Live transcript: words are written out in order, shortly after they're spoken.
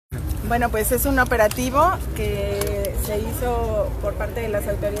Bueno, pues es un operativo que se hizo por parte de las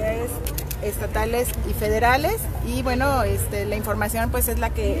autoridades estatales y federales y bueno, la información pues es la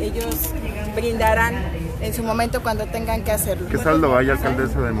que ellos brindarán en su momento cuando tengan que hacerlo. ¿Qué saldo hay,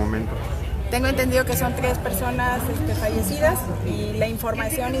 alcaldesa, de momento? Tengo entendido que son 3 personas fallecidas y la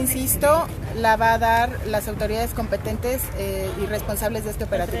información, insisto, la va a dar las autoridades competentes y responsables de este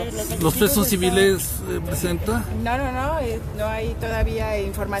operativo. ¿Los presos civiles presenta? No hay todavía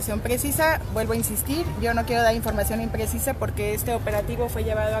información precisa. Vuelvo a insistir, yo no quiero dar información imprecisa porque este operativo fue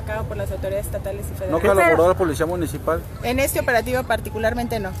llevado a cabo por las autoridades estatales y federales. ¿No colaboró la policía municipal? En este operativo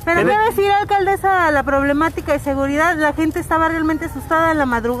particularmente no. Pero qué decir, alcaldesa, la problemática de seguridad, la gente estaba realmente asustada en la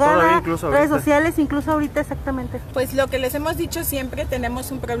madrugada, redes sociales, incluso ahorita exactamente. Pues lo que les hemos dicho siempre,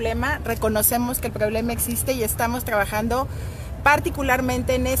 tenemos un problema, reconocemos que el problema existe y estamos trabajando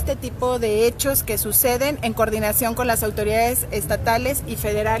particularmente en este tipo de hechos que suceden en coordinación con las autoridades estatales y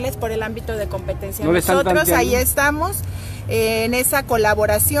federales por el ámbito de competencia. Nosotros ahí estamos en esa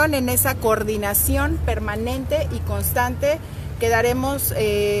colaboración, en esa coordinación permanente y constante que daremos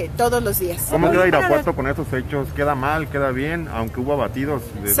todos los días. ¿Cómo queda Irapuato con estos hechos? ¿Queda mal? ¿Queda bien? Aunque hubo abatidos.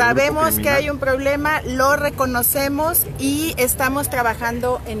 Sabemos que hay un problema, lo reconocemos y estamos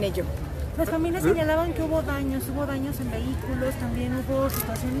trabajando en ello. Las familias señalaban que hubo daños en vehículos, también hubo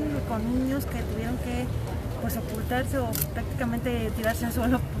situaciones con niños que tuvieron que pues ocultarse o prácticamente tirarse al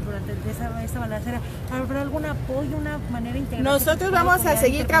suelo durante esa balacera. ¿Habrá algún apoyo, una manera integral? Nosotros vamos a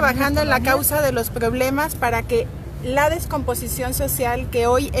seguir trabajando en la causa de los problemas para que la descomposición social que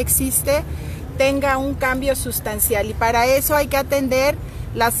hoy existe tenga un cambio sustancial y para eso hay que atender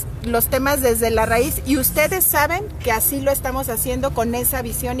los temas desde la raíz y ustedes saben que así lo estamos haciendo con esa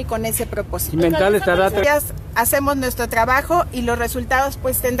visión y con ese propósito. Hacemos nuestro trabajo y los resultados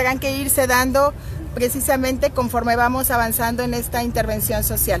pues tendrán que irse dando precisamente conforme vamos avanzando en esta intervención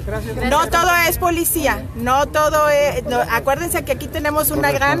social. No todo es policía, no todo es, acuérdense que aquí tenemos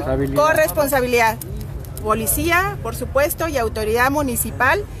una gran corresponsabilidad. Policía, por supuesto, y autoridad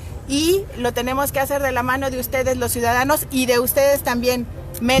municipal, y lo tenemos que hacer de la mano de ustedes los ciudadanos y de ustedes también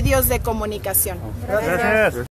medios de comunicación. Gracias.